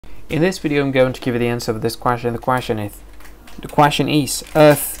In this video, I'm going to give you the answer of this question. The question is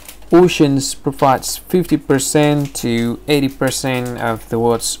Earth oceans provides 50% to 80% of the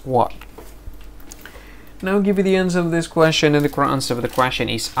world's what? Now I'll give you the answer of this question, and the correct answer of the question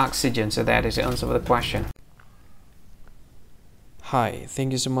is oxygen. So that is the answer of the question. Hi,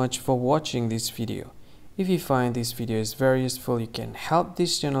 thank you so much for watching this video. If you find this video is very useful, you can help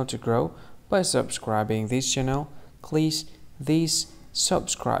this channel to grow by subscribing this channel. Please this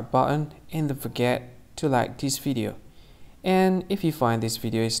subscribe button and don't forget to like this video. And if you find this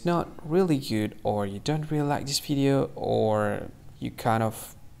video is not really good, or you don't really like this video, or you kind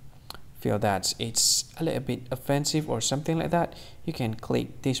of feel that it's a little bit offensive or something like that, you can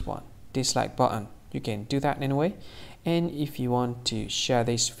click this one, dislike button. You can do that anyway. And if you want to share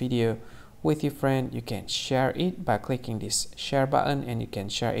this video with your friend, you can share it by clicking this share button, and you can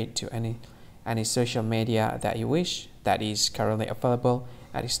share it to any social media that you wish that is currently available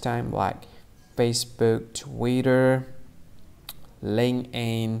at this time, like Facebook, Twitter,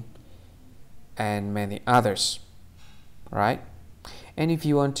 LinkedIn, and many others, right? And if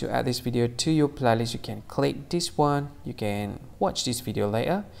you want to add this video to your playlist, you can click this one. You can watch this video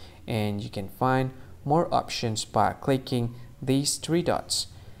later, and you can find more options by clicking these three dots.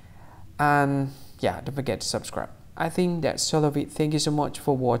 And yeah, don't forget to subscribe. I think that's all of it. Thank you so much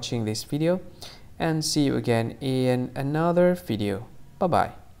for watching this video, and see you again in another video. Bye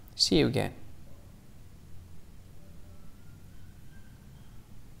bye. See you again.